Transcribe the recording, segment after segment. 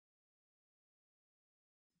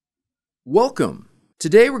Welcome!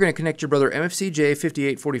 Today we're going to connect your Brother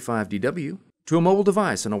MFC-J5845DW to a mobile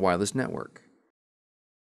device on a wireless network.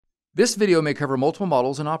 This video may cover multiple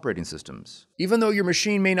models and operating systems. Even though your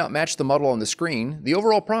machine may not match the model on the screen, the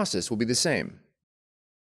overall process will be the same.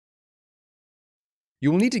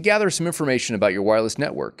 You will need to gather some information about your wireless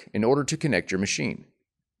network in order to connect your machine.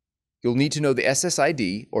 You'll need to know the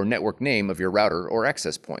SSID or network name of your router or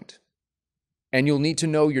access point. And you'll need to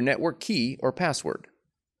know your network key or password.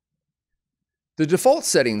 The default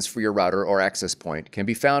settings for your router or access point can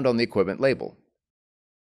be found on the equipment label.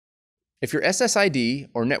 If your SSID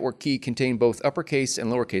or network key contain both uppercase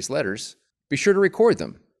and lowercase letters, be sure to record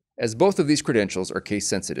them, as both of these credentials are case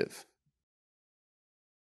sensitive.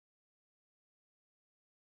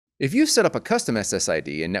 If you've set up a custom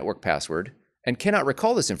SSID and network password and cannot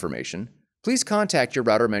recall this information, please contact your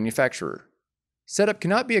router manufacturer. Setup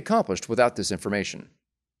cannot be accomplished without this information.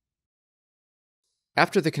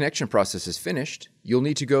 After the connection process is finished, you'll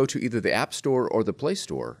need to go to either the App Store or the Play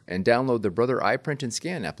Store and download the Brother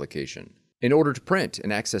iPrint&Scan application in order to print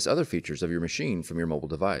and access other features of your machine from your mobile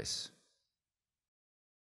device.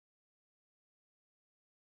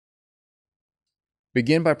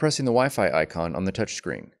 Begin by pressing the Wi-Fi icon on the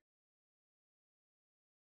touchscreen.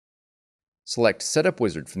 Select Setup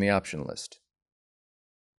Wizard from the option list.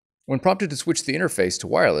 When prompted to switch the interface to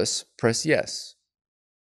wireless, press Yes.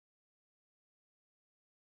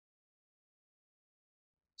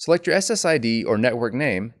 Select your SSID or network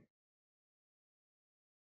name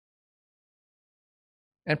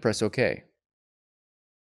and press OK.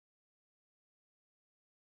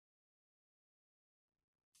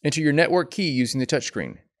 Enter your network key using the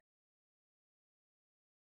touchscreen.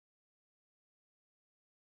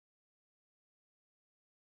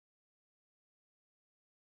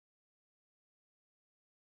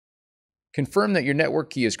 Confirm that your network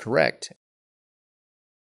key is correct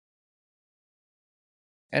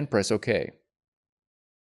and press OK.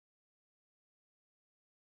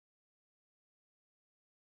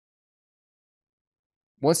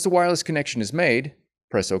 Once the wireless connection is made,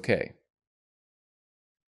 press OK.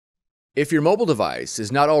 If your mobile device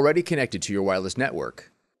is not already connected to your wireless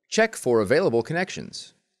network, check for available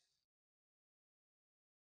connections.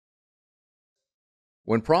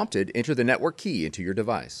 When prompted, enter the network key into your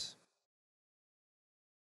device.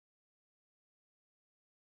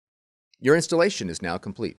 Your installation is now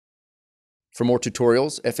complete. For more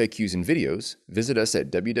tutorials, FAQs, and videos, visit us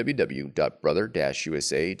at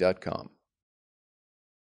www.brother-usa.com.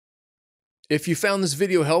 If you found this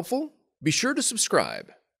video helpful, be sure to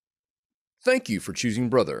subscribe. Thank you for choosing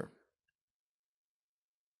Brother.